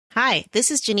Hi,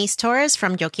 this is Janice Torres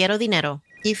from Yo Quiero Dinero.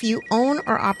 If you own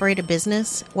or operate a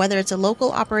business, whether it's a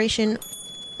local operation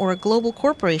or a global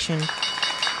corporation,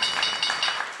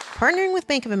 partnering with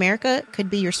Bank of America could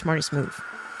be your smartest move.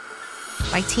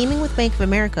 By teaming with Bank of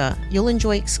America, you'll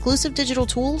enjoy exclusive digital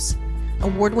tools,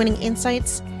 award-winning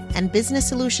insights, and business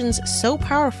solutions so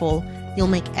powerful, you'll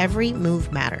make every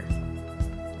move matter.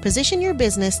 Position your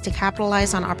business to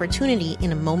capitalize on opportunity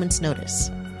in a moment's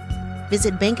notice.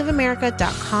 Visit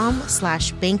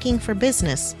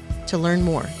bankofamerica.com/bankingforbusiness to learn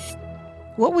more.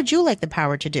 What would you like the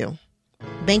power to do?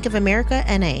 Bank of America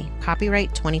N.A.,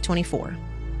 copyright 2024.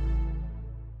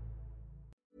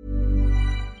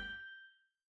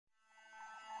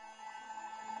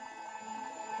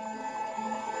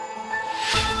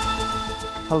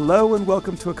 Hello and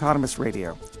welcome to Economist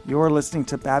Radio. You're listening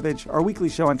to Babbage, our weekly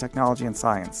show on technology and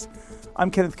science. I'm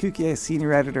Kenneth Cukier,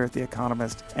 senior editor at The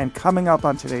Economist, and coming up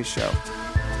on today's show,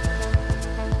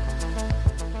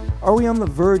 are we on the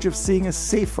verge of seeing a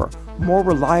safer, more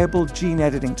reliable gene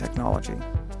editing technology?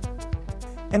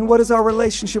 And what is our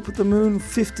relationship with the moon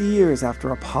 50 years after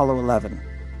Apollo 11?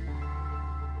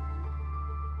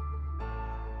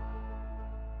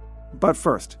 But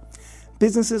first,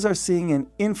 businesses are seeing an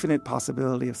infinite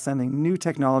possibility of sending new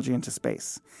technology into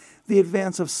space. The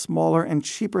advance of smaller and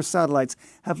cheaper satellites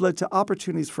have led to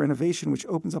opportunities for innovation which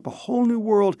opens up a whole new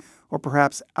world, or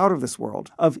perhaps out of this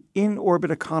world, of in-orbit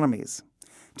economies.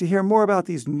 To hear more about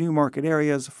these new market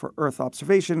areas for Earth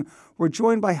observation, we're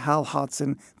joined by Hal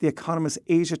Hodson, The Economist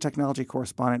Asia technology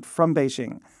correspondent from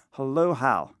Beijing. Hello,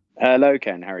 Hal. Hello,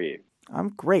 Ken. How are you? I'm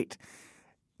great.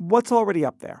 What's already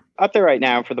up there? Up there right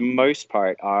now, for the most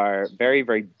part, are very,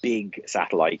 very big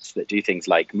satellites that do things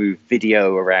like move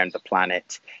video around the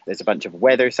planet. There's a bunch of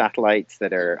weather satellites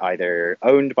that are either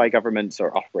owned by governments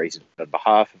or operated on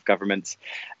behalf of governments.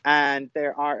 And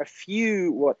there are a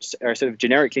few what are sort of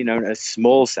generically known as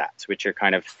small sats, which are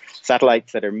kind of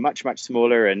satellites that are much, much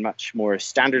smaller and much more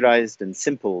standardized and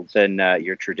simple than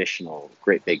your traditional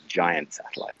great big giant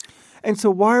satellite. And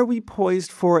so why are we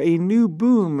poised for a new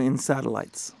boom in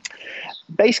satellites?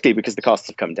 Basically, because the costs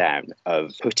have come down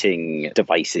of putting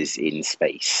devices in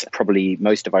space. Probably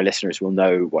most of our listeners will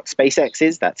know what SpaceX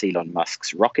is. That's Elon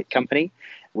Musk's rocket company,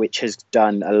 which has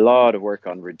done a lot of work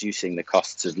on reducing the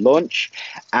costs of launch.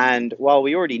 And while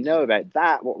we already know about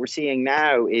that, what we're seeing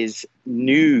now is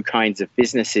new kinds of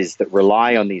businesses that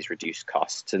rely on these reduced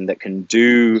costs and that can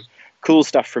do cool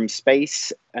stuff from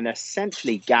space and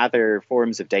essentially gather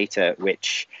forms of data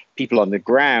which people on the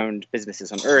ground,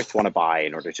 businesses on Earth, want to buy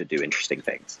in order to do interesting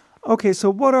things. Okay, so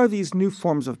what are these new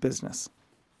forms of business?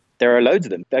 There are loads of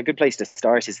them. A good place to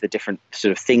start is the different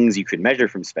sort of things you can measure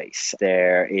from space.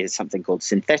 There is something called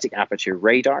synthetic aperture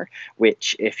radar,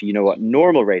 which, if you know what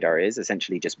normal radar is,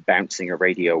 essentially just bouncing a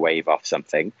radio wave off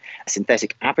something.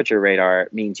 Synthetic aperture radar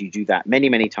means you do that many,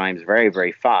 many times very,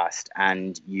 very fast,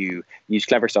 and you use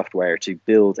clever software to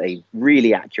build a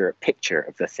really accurate picture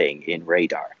of the thing in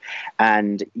radar.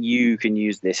 And you can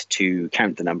use this to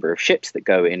count the number of ships that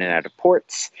go in and out of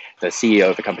ports. The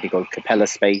CEO of a company called Capella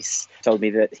Space told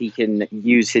me that he can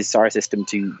use his SAR system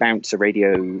to bounce a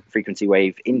radio frequency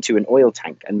wave into an oil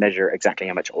tank and measure exactly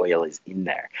how much oil is in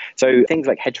there. So things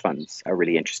like hedge funds are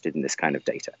really interested in this kind of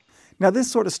data. Now, this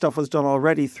sort of stuff was done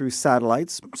already through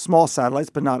satellites, small satellites,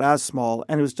 but not as small,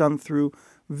 and it was done through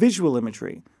visual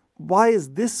imagery. Why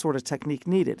is this sort of technique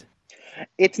needed?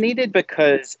 It's needed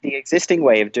because the existing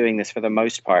way of doing this for the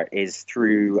most part is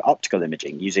through optical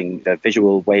imaging, using the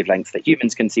visual wavelengths that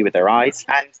humans can see with their eyes.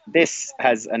 And this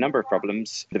has a number of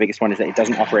problems. The biggest one is that it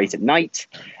doesn't operate at night.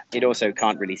 It also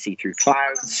can't really see through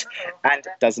clouds and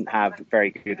doesn't have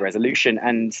very good resolution.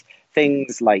 And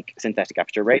things like synthetic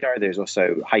aperture radar, there's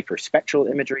also hyperspectral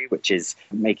imagery, which is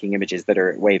making images that are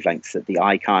at wavelengths that the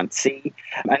eye can't see.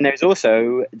 And there's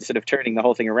also sort of turning the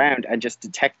whole thing around and just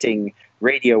detecting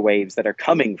radio waves that are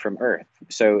coming from Earth.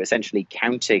 So essentially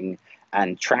counting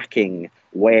and tracking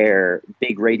where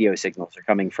big radio signals are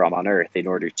coming from on Earth in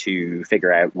order to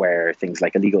figure out where things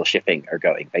like illegal shipping are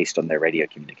going based on their radio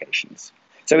communications.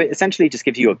 So it essentially just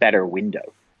gives you a better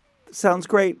window. Sounds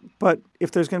great, but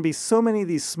if there's going to be so many of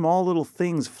these small little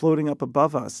things floating up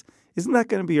above us, isn't that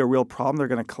going to be a real problem? They're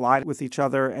going to collide with each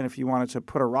other, and if you wanted to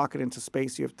put a rocket into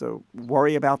space, you have to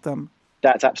worry about them?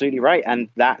 That's absolutely right. And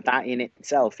that in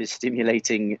itself is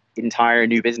stimulating entire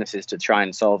new businesses to try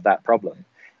and solve that problem.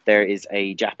 There is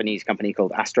a Japanese company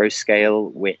called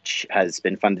Astroscale, which has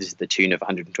been funded to the tune of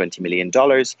 $120 million,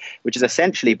 which is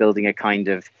essentially building a kind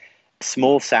of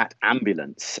small sat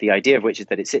ambulance, the idea of which is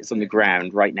that it sits on the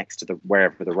ground right next to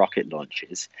wherever the rocket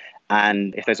launches.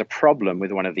 And if there's a problem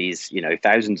with one of these,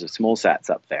 thousands of small sats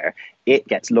up there, it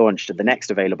gets launched at the next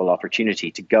available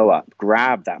opportunity to go up,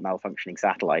 grab that malfunctioning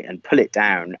satellite and pull it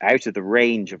down out of the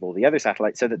range of all the other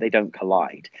satellites so that they don't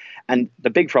collide. And the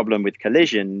big problem with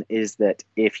collision is that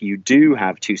if you do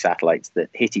have two satellites that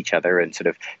hit each other and sort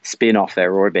of spin off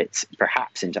their orbits,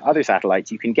 perhaps into other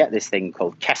satellites, you can get this thing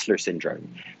called Kessler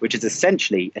syndrome, which is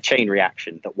essentially a chain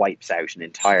reaction that wipes out an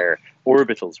entire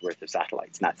orbital's worth of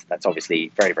satellites. And that's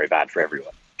obviously very, very bad for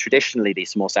everyone. Traditionally,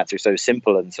 these small sats are so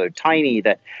simple and so tiny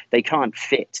that they can't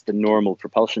fit the normal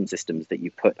propulsion systems that you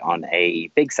put on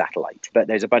a big satellite. But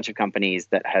there's a bunch of companies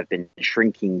that have been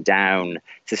shrinking down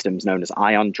systems known as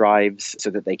ion drives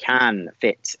so that they can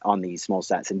fit on these small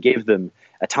sats and give them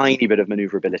a tiny bit of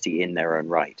maneuverability in their own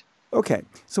right. Okay,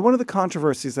 so one of the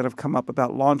controversies that have come up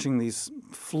about launching these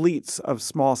fleets of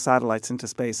small satellites into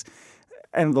space,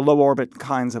 and the low orbit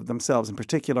kinds of themselves in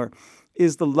particular,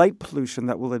 is the light pollution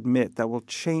that will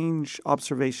change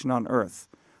observation on Earth.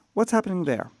 What's happening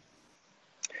there?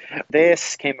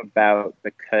 This came about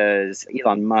because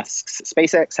Elon Musk's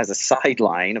SpaceX has a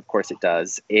sideline, of course it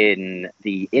does, in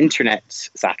the internet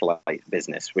satellite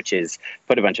business, which is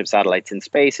put a bunch of satellites in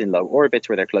space in low orbits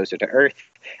where they're closer to Earth,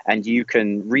 and you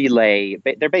can relay,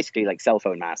 they're basically like cell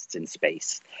phone masts in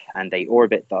space, and they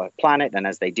orbit the planet, and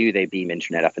as they do, they beam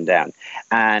internet up and down.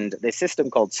 And this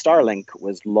system called Starlink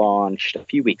was launched a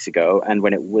few weeks ago, and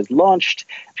when it was launched,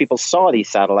 people saw these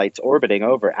satellites orbiting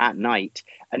over at night,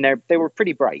 and they were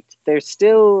pretty bright. There's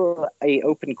still an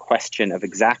open question of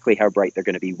exactly how bright they're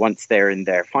going to be once they're in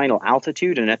their final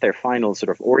altitude and at their final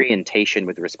sort of orientation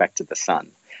with respect to the sun.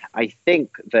 I think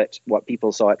that what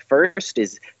people saw at first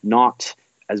is not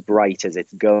as bright as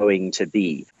it's going to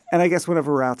be. And I guess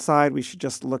whenever we're outside, we should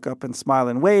just look up and smile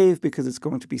and wave because it's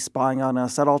going to be spying on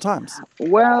us at all times.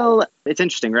 Well, it's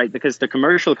interesting, right? Because the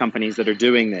commercial companies that are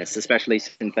doing this, especially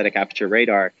synthetic aperture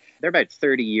radar, they're about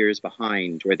 30 years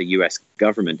behind where the US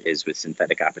government is with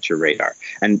synthetic aperture radar.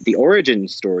 And the origin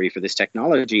story for this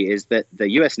technology is that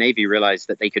the US Navy realized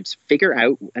that they could figure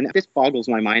out, and this boggles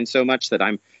my mind so much that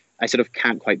I sort of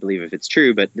can't quite believe if it's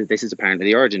true, but this is apparently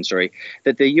the origin story,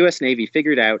 that the US Navy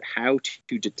figured out how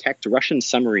to detect Russian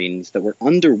submarines that were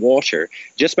underwater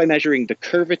just by measuring the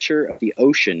curvature of the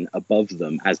ocean above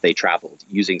them as they traveled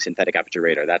using synthetic aperture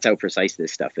radar. That's how precise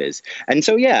this stuff is. And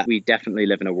so, yeah, we definitely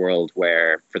live in a world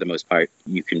where, for the most part,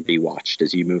 you can be watched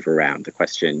as you move around. The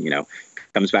question,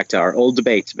 comes back to our old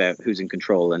debates about who's in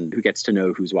control and who gets to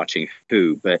know who's watching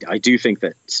who. But I do think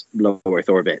that low Earth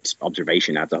orbit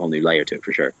observation adds a whole new layer to it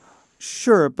for sure.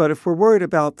 Sure, but if we're worried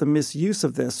about the misuse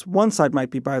of this, one side might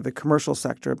be by the commercial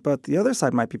sector, but the other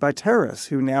side might be by terrorists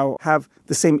who now have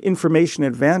the same information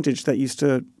advantage that used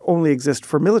to only exist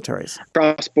for militaries.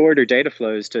 Cross-border data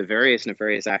flows to various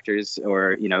nefarious actors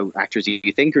or, actors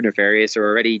you think are nefarious are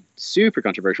already super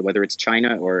controversial, whether it's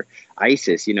China or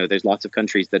ISIS. There's lots of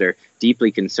countries that are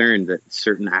deeply concerned that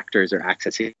certain actors are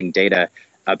accessing data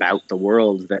about the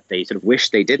world that they sort of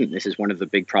wish they didn't. This is one of the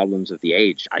big problems of the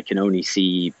age. I can only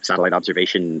see satellite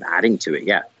observation adding to it,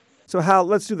 yeah. So Hal,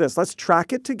 let's do this. Let's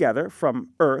track it together from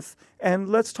Earth, and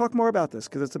let's talk more about this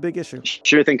because it's a big issue.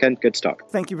 Sure thing, Ken. Good talk.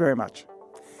 Thank you very much.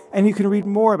 And you can read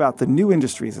more about the new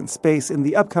industries in space in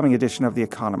the upcoming edition of The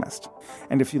Economist.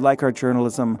 And if you like our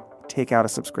journalism, take out a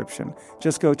subscription.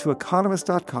 Just go to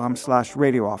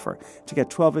economist.com/radio offer to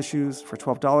get 12 issues for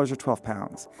 $12 or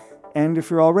 £12. And if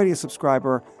you're already a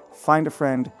subscriber, find a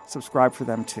friend, subscribe for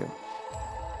them too.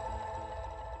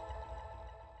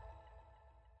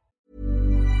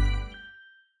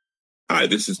 Hi,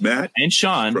 this is Matt and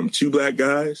Sean from Two Black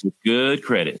Guys with Good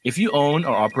Credit. If you own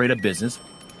or operate a business,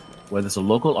 whether it's a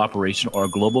local operation or a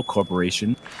global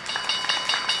corporation,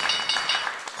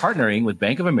 partnering with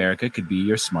Bank of America could be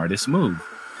your smartest move.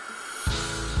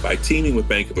 By teaming with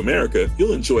Bank of America,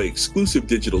 you'll enjoy exclusive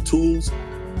digital tools,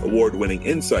 award-winning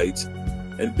insights,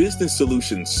 and business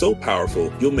solutions so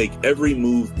powerful you'll make every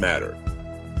move matter.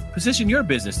 Position your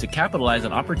business to capitalize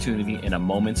on opportunity in a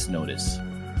moment's notice.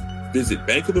 Visit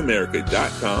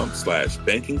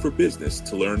bankofamerica.com/banking for business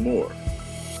to learn more.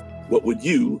 What would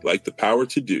you like the power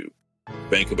to do?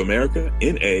 Bank of America,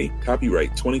 N.A.,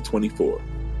 copyright 2024.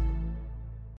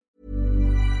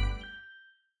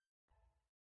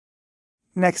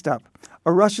 Next up,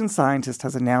 a Russian scientist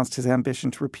has announced his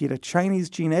ambition to repeat a Chinese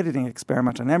gene editing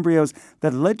experiment on embryos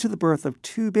that led to the birth of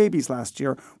 2 babies last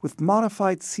year with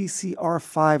modified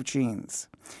CCR5 genes.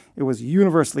 It was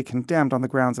universally condemned on the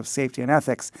grounds of safety and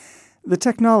ethics. The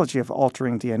technology of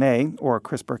altering DNA, or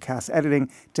CRISPR-Cas editing,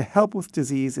 to help with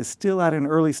disease is still at an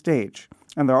early stage,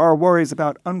 and there are worries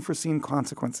about unforeseen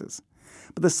consequences.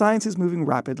 But the science is moving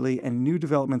rapidly, and new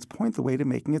developments point the way to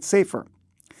making it safer.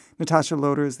 Natasha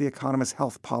Loder is The Economist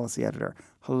health policy editor.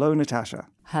 Hello, Natasha.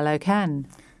 Hello, Ken.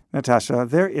 Natasha,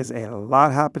 there is a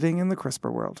lot happening in the CRISPR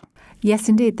world. Yes,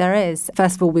 indeed, there is.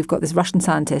 First of all, we've got this Russian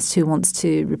scientist who wants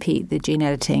to repeat the gene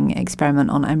editing experiment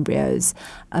on embryos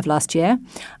of last year.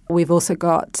 We've also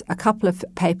got a couple of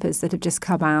papers that have just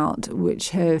come out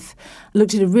which have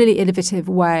looked at a really innovative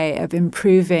way of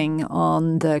improving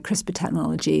on the CRISPR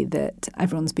technology that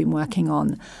everyone's been working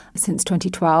on since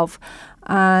 2012.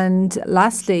 And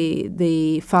lastly,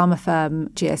 the pharma firm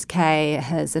GSK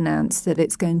has announced that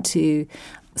it's going to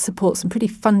support some pretty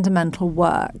fundamental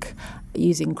work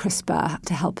using CRISPR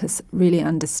to help us really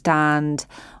understand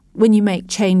when you make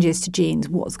changes to genes,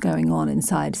 what's going on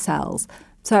inside cells.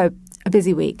 So a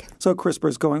busy week. So CRISPR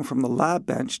is going from the lab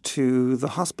bench to the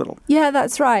hospital. Yeah,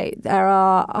 that's right. There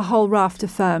are a whole raft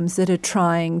of firms that are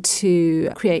trying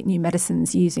to create new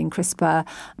medicines using CRISPR,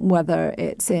 whether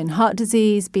it's in heart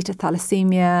disease, beta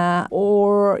thalassemia,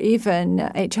 or even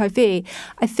HIV.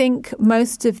 I think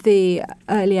most of the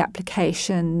early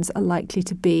applications are likely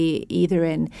to be either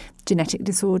in genetic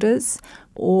disorders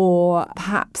or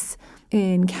perhaps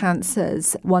in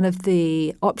cancers. One of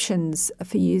the options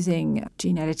for using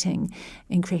gene editing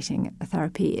in creating a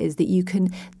therapy is that you can,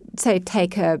 say,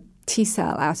 take a T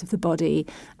cell out of the body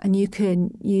and you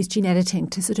can use gene editing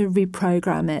to sort of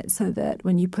reprogram it so that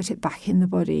when you put it back in the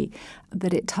body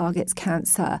that it targets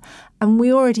cancer. And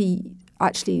we already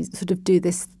actually sort of do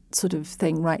this sort of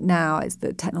thing right now. Is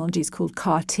the technology is called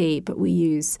CAR-T, but we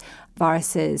use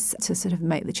viruses to sort of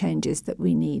make the changes that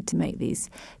we need to make these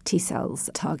T cells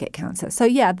target cancer. So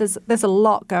yeah, there's a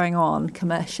lot going on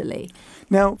commercially.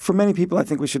 Now, for many people, I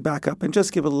think we should back up and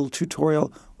just give a little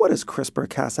tutorial. What is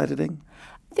CRISPR-Cas editing?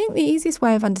 I think the easiest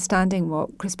way of understanding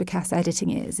what CRISPR-Cas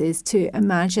editing is to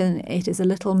imagine it as a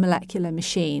little molecular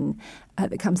machine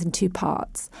that comes in two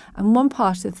parts. And one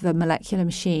part of the molecular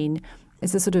machine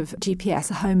is a sort of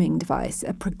GPS, a homing device,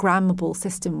 a programmable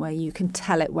system where you can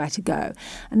tell it where to go.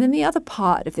 And then the other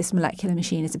part of this molecular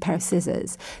machine is a pair of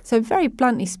scissors. So very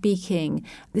bluntly speaking,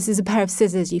 this is a pair of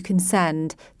scissors you can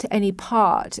send to any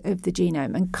part of the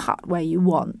genome and cut where you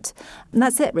want. And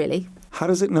that's it, really. How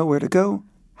does it know where to go?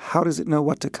 How does it know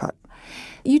what to cut?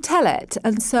 You tell it.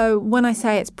 And so when I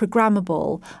say it's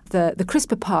programmable, the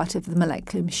CRISPR part of the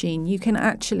molecular machine, you can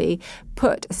actually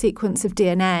put a sequence of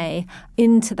DNA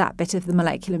into that bit of the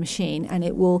molecular machine and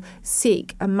it will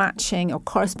seek a matching or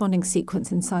corresponding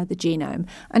sequence inside the genome.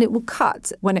 And it will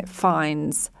cut when it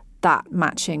finds that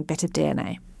matching bit of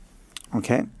DNA.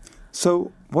 Okay.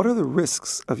 So what are the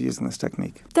risks of using this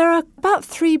technique? There are about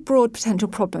 3 broad potential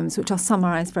problems, which I'll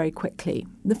summarise very quickly.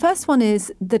 The first one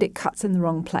is that it cuts in the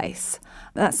wrong place.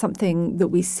 That's something that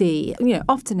we see,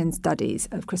 often in studies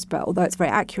of CRISPR. Although it's very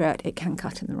accurate, it can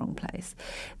cut in the wrong place.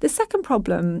 The second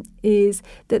problem is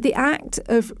that the act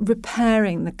of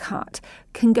repairing the cut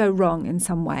can go wrong in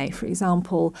some way. For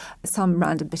example, some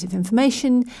random bit of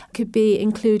information could be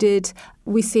included.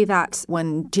 We see that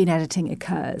when gene editing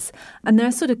occurs. And there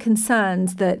are sort of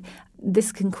concerns that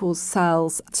this can cause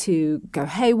cells to go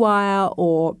haywire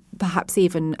or perhaps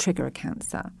even trigger a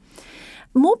cancer.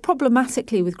 More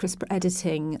problematically with CRISPR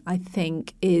editing, I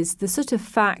think, is the sort of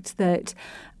fact that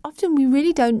often we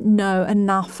really don't know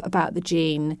enough about the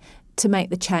gene to make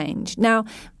the change. Now,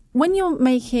 when you're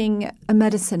making a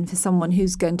medicine for someone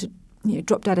who's going to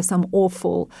drop dead of some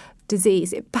awful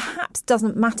disease, it perhaps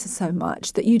doesn't matter so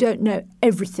much that you don't know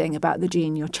everything about the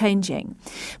gene you're changing.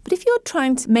 But if you're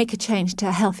trying to make a change to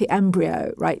a healthy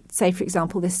embryo, right, say, for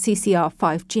example, this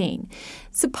CCR5 gene,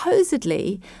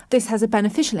 supposedly this has a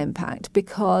beneficial impact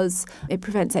because it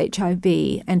prevents HIV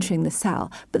entering the cell.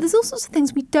 But there's all sorts of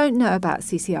things we don't know about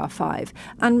CCR5.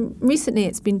 And recently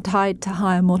it's been tied to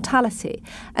higher mortality.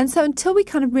 And so until we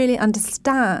kind of really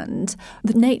understand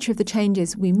the nature of the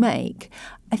changes we make,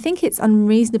 I think it's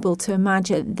unreasonable to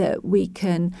imagine that we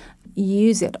can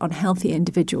use it on healthy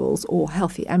individuals or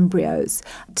healthy embryos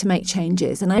to make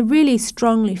changes. And I really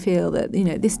strongly feel that,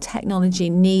 this technology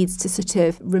needs to sort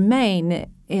of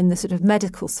remain in the sort of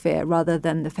medical sphere rather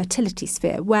than the fertility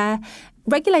sphere, where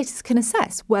regulators can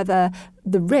assess whether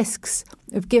the risks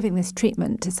of giving this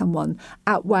treatment to someone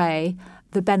outweigh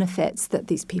the benefits that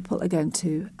these people are going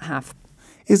to have.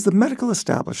 Is the medical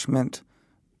establishment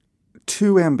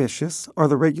too ambitious? Are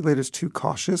the regulators too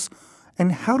cautious?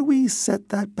 And how do we set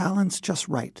that balance just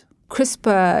right?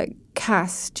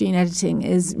 CRISPR-Cas gene editing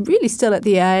is really still at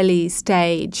the early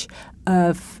stage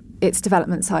of its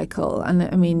development cycle. And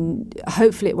I mean,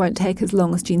 hopefully it won't take as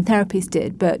long as gene therapies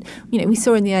did. But, we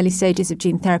saw in the early stages of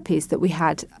gene therapies that we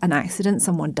had an accident,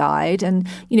 someone died, and,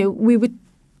 we were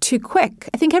too quick.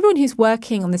 I think everyone who's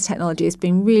working on this technology has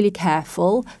been really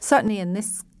careful, certainly in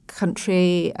this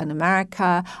country and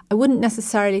America. I wouldn't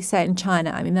necessarily say in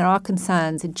China. I mean, there are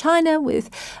concerns in China with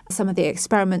some of the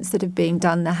experiments that have been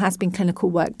done. There has been clinical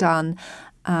work done.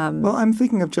 Well, I'm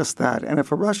thinking of just that. And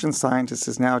if a Russian scientist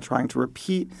is now trying to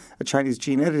repeat a Chinese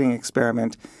gene editing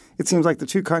experiment, it seems like the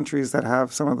two countries that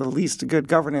have some of the least good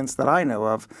governance that I know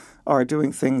of are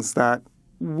doing things that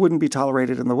wouldn't be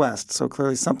tolerated in the West. So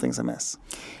clearly something's amiss.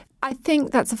 I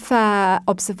think that's a fair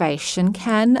observation,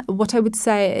 Ken. What I would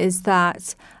say is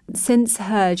that since He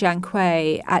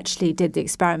Jiankui actually did the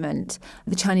experiment,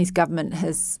 the Chinese government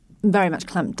has very much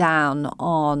clamped down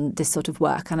on this sort of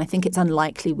work, and I think it's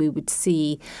unlikely we would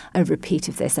see a repeat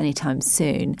of this anytime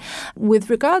soon.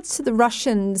 With regards to the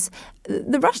Russians,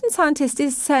 the Russian scientist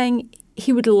is saying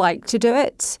he would like to do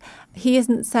it. He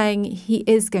isn't saying he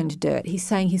is going to do it. He's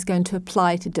saying he's going to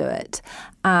apply to do it.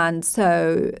 And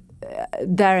so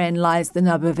therein lies the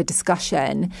nub of a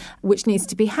discussion which needs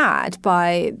to be had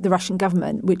by the Russian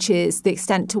government, which is the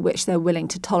extent to which they're willing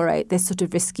to tolerate this sort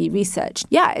of risky research.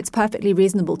 Yeah, it's perfectly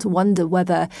reasonable to wonder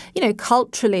whether,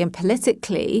 culturally and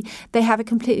politically, they have a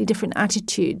completely different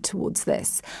attitude towards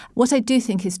this. What I do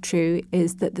think is true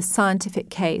is that the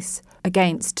scientific case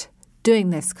against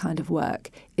doing this kind of work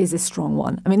is a strong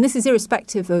one. I mean, this is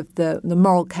irrespective of the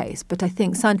moral case, but I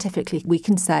think scientifically we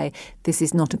can say this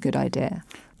is not a good idea.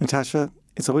 Natasha,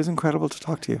 it's always incredible to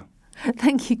talk to you.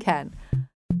 Thank you, Ken.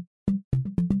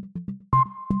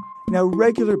 Now,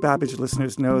 regular Babbage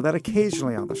listeners know that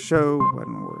occasionally on the show,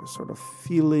 when we're sort of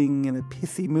feeling in a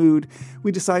pithy mood,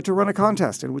 we decide to run a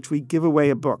contest in which we give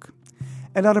away a book.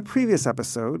 And on a previous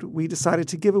episode, we decided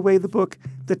to give away the book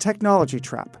The Technology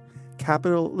Trap: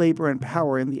 Capital, Labor, and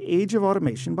Power in the Age of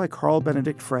Automation by Carl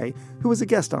Benedict Frey, who was a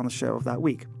guest on the show that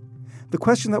week. The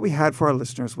question that we had for our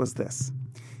listeners was this: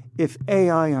 if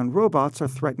AI and robots are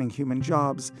threatening human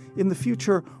jobs, in the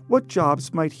future, what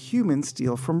jobs might humans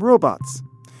steal from robots?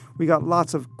 We got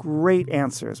lots of great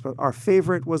answers, but our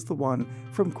favorite was the one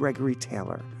from Gregory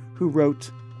Taylor, who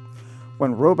wrote,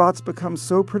 "When robots become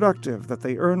so productive that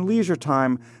they earn leisure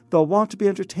time, they'll want to be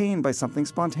entertained by something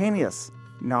spontaneous,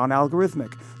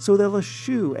 non-algorithmic, so they'll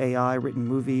eschew AI-written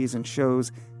movies and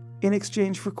shows in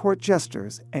exchange for court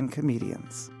jesters and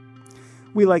comedians."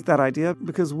 We like that idea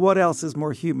because what else is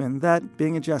more human than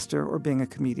being a jester or being a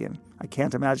comedian? I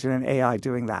can't imagine an AI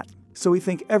doing that. So we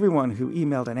thank everyone who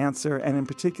emailed an answer, and in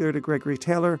particular to Gregory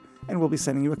Taylor, and we'll be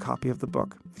sending you a copy of the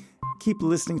book. Keep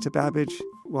listening to Babbage.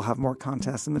 We'll have more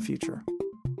contests in the future.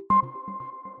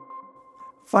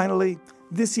 Finally,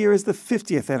 this year is the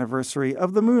 50th anniversary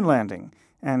of the moon landing.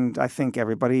 And I think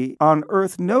everybody on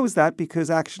Earth knows that because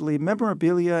actually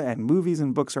memorabilia and movies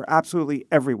and books are absolutely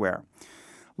everywhere.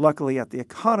 Luckily, at The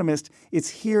Economist, it's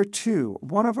here too.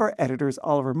 One of our editors,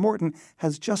 Oliver Morton,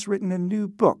 has just written a new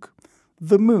book,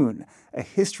 The Moon, A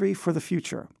History for the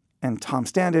Future. And Tom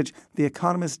Standage, The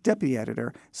Economist deputy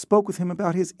editor, spoke with him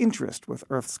about his interest with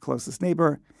Earth's closest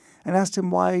neighbor and asked him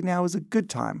why now is a good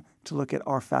time to look at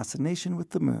our fascination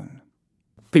with the moon.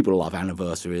 People love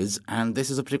anniversaries, and this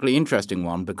is a particularly interesting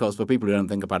one because for people who don't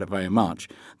think about it very much,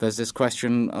 there's this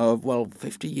question of,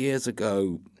 50 years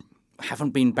ago,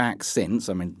 haven't been back since.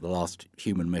 I mean, the last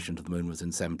human mission to the moon was in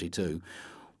 1972.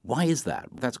 Why is that?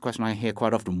 That's a question I hear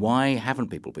quite often. Why haven't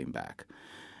people been back?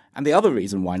 And the other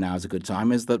reason why now is a good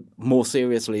time is that more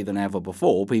seriously than ever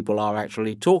before, people are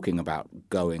actually talking about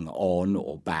going on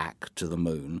or back to the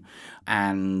moon.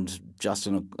 And just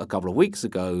a couple of weeks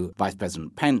ago, Vice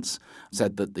President Pence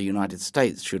said that the United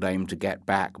States should aim to get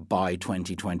back by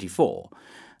 2024.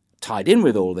 Tied in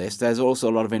with all this, there's also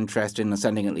a lot of interest in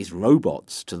sending at least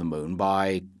robots to the moon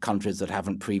by countries that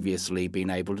haven't previously been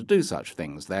able to do such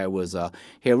things. There was a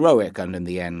heroic and, in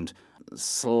the end,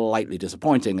 slightly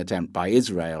disappointing attempt by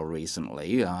Israel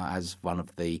recently. As one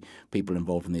of the people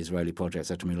involved in the Israeli project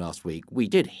said to me last week, we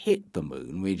did hit the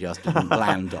moon, we just didn't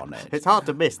land on it. It's hard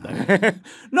to miss, though.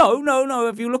 No.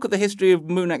 If you look at the history of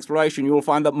moon exploration, you'll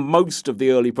find that most of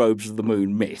the early probes of the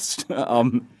moon missed.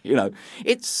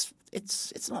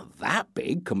 It's not that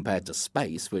big compared to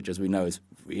space, which, as we know, is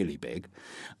really big.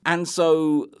 And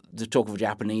so to talk of a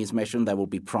Japanese mission, there will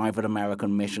be private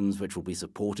American missions which will be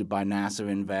supported by NASA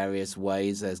in various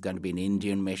ways. There's going to be an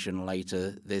Indian mission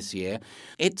later this year.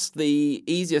 It's the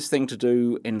easiest thing to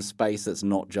do in space that's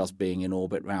not just being in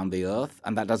orbit around the Earth,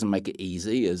 and that doesn't make it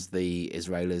easy, as the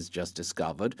Israelis just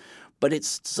discovered. But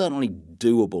it's certainly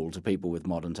doable to people with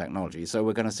modern technology, so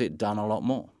we're going to see it done a lot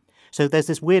more. So there's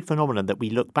this weird phenomenon that we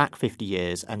look back 50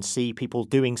 years and see people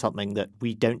doing something that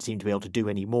we don't seem to be able to do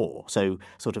anymore. So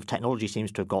sort of technology seems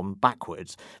to have gone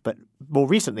backwards. But more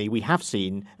recently, we have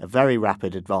seen a very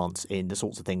rapid advance in the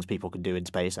sorts of things people can do in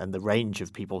space and the range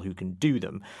of people who can do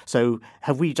them. So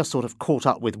have we just sort of caught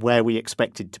up with where we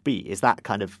expected to be? Is that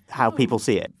kind of how people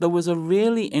see it? There was a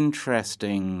really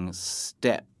interesting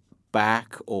step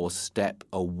back or step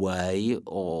away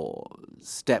or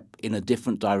step in a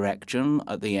different direction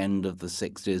at the end of the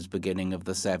 60s, beginning of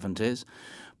the 70s.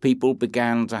 People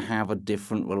began to have a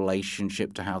different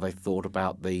relationship to how they thought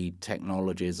about the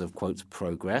technologies of, quotes,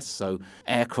 progress. So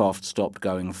aircraft stopped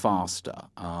going faster.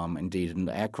 Indeed,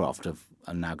 aircraft have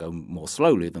and now go more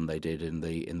slowly than they did in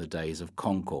the days of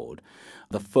Concorde.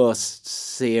 The first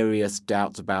serious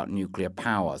doubts about nuclear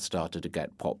power started to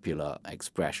get popular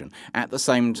expression. At the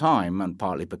same time, and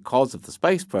partly because of the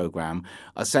space program,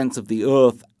 a sense of the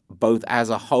Earth both as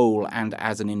a whole and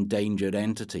as an endangered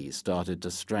entity started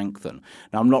to strengthen.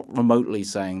 Now, I'm not remotely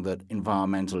saying that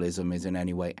environmentalism is in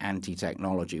any way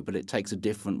anti-technology, but it takes a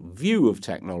different view of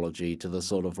technology to the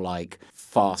sort of like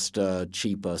faster,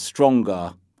 cheaper,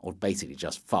 stronger, or basically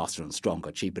just faster and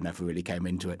stronger, cheaper never really came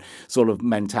into it, sort of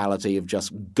mentality of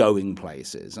just going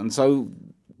places. And so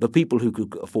the people who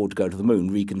could afford to go to the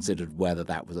moon reconsidered whether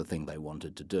that was a thing they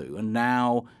wanted to do. And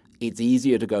now it's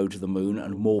easier to go to the moon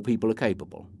and more people are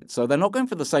capable. So they're not going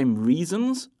for the same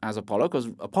reasons as Apollo, because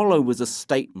Apollo was a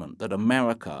statement that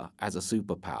America, as a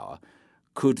superpower,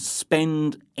 could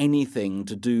spend anything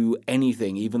to do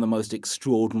anything, even the most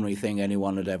extraordinary thing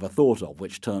anyone had ever thought of,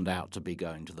 which turned out to be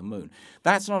going to the moon.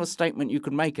 That's not a statement you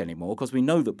can make anymore because we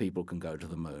know that people can go to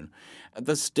the moon.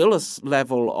 There's still a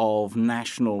level of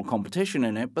national competition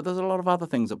in it, but there's a lot of other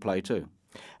things at play too.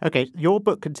 Okay, your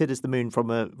book considers the moon from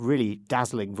a really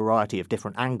dazzling variety of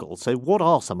different angles. So what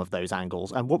are some of those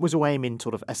angles, and what was your aim in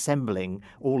sort of assembling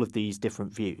all of these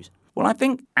different views? Well, I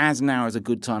think as now is a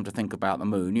good time to think about the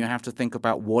moon. You have to think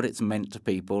about what it's meant to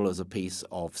people as a piece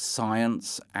of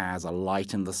science, as a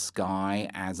light in the sky,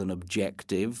 as an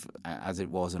objective, as it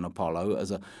was in Apollo,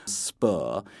 as a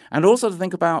spur, and also to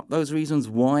think about those reasons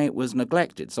why it was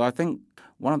neglected. So I think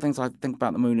one of the things I think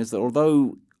about the moon is that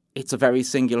although it's a very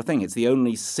singular thing, it's the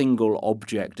only single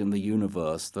object in the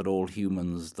universe that all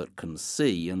humans that can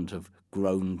see and have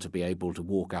grown to be able to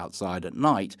walk outside at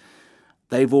night,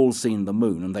 they've all seen the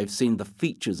moon and they've seen the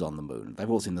features on the moon. They've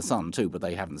all seen the sun too, but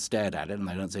they haven't stared at it and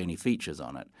they don't see any features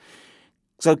on it.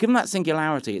 So given that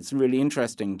singularity, it's really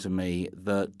interesting to me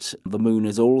that the moon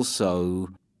is also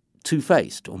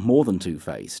two-faced, or more than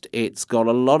two-faced. It's got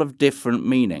a lot of different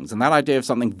meanings. And that idea of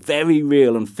something very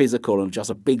real and physical and just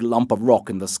a big lump of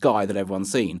rock in the sky that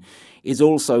everyone's seen is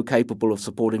also capable of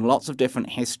supporting lots of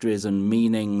different histories and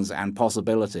meanings and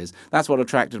possibilities. That's what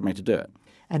attracted me to do it.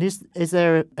 And is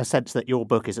there a sense that your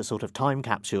book is a sort of time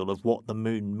capsule of what the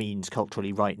moon means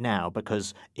culturally right now,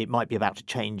 because it might be about to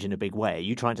change in a big way? Are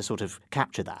you trying to sort of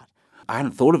capture that? I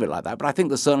hadn't thought of it like that, but I think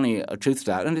there's certainly a truth to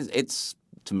that. And it's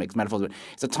to mix metaphors, but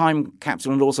it's a time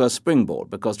capsule and also a springboard,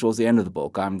 because towards the end of the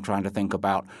book, I'm trying to think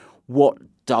about what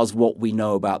does what we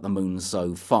know about the moon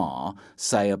so far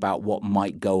say about what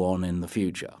might go on in the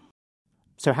future.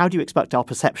 So how do you expect our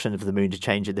perception of the moon to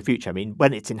change in the future? I mean,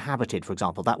 when it's inhabited, for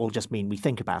example, that will just mean we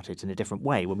think about it in a different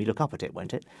way when we look up at it,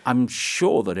 won't it? I'm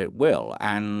sure that it will.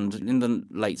 And in the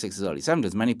late 60s, early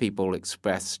 70s, many people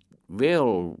expressed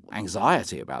real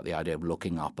anxiety about the idea of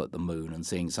looking up at the moon and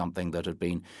seeing something that had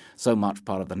been so much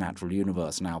part of the natural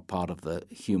universe now part of the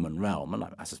human realm. And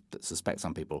I suspect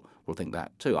some people will think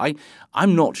that too.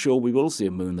 I'm not sure we will see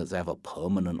a moon that's ever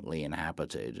permanently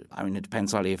inhabited. I mean, it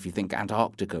depends slightly if you think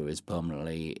Antarctica is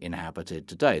permanently inhabited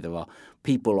today. There are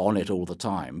people on it all the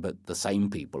time, but the same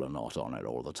people are not on it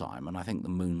all the time. And I think the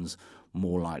moon's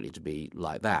more likely to be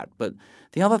like that. But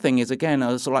the other thing is, again,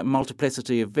 a sort of like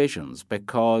multiplicity of visions,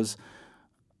 because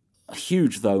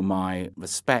huge though my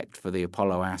respect for the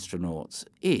Apollo astronauts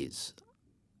is,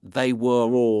 they were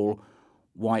all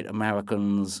white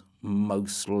Americans,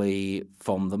 mostly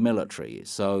from the military.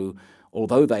 So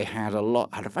although they had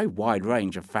a very wide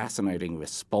range of fascinating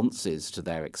responses to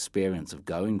their experience of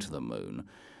going to the moon,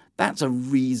 that's a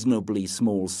reasonably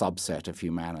small subset of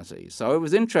humanity. So it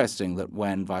was interesting that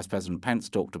when Vice President Pence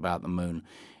talked about the moon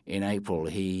in April,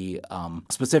 he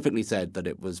specifically said that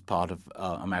it was part of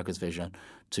America's vision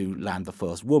to land the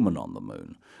first woman on the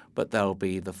moon. But they'll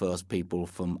be the first people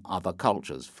from other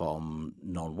cultures, from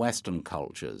non-Western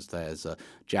cultures. There's a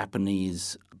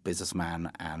Japanese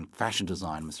businessman and fashion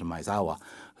designer, Mr. Maezawa,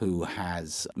 who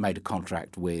has made a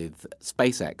contract with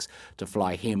SpaceX to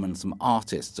fly him and some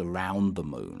artists around the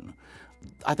moon.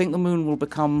 I think the moon will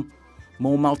become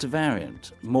more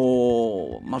multivariant,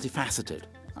 more multifaceted.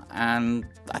 and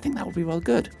I think that would be well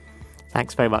good.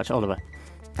 Thanks very much, Oliver.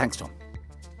 Thanks, Tom.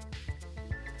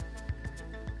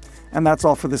 And that's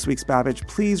all for this week's Babbage.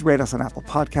 Please rate us on Apple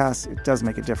Podcasts. It does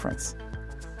make a difference.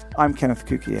 I'm Kenneth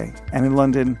Cukier, and in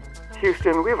London,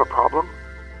 Houston, we have a problem.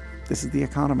 This is The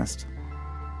Economist.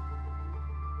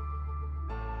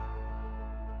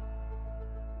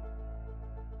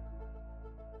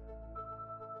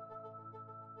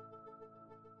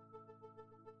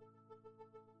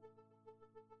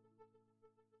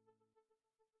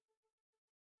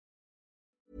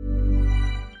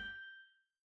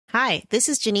 Hi, this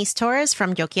is Janice Torres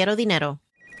from Yo Quiero Dinero.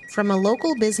 From a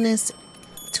local business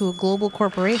to a global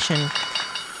corporation,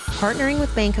 partnering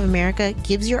with Bank of America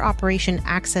gives your operation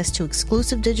access to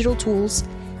exclusive digital tools,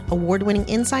 award-winning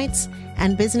insights,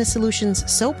 and business solutions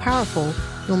so powerful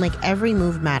you'll make every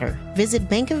move matter. Visit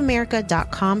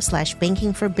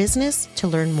bankofamerica.com/banking for business to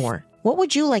learn more. What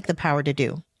would you like the power to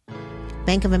do?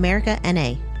 Bank of America,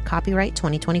 N.A., copyright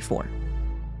 2024.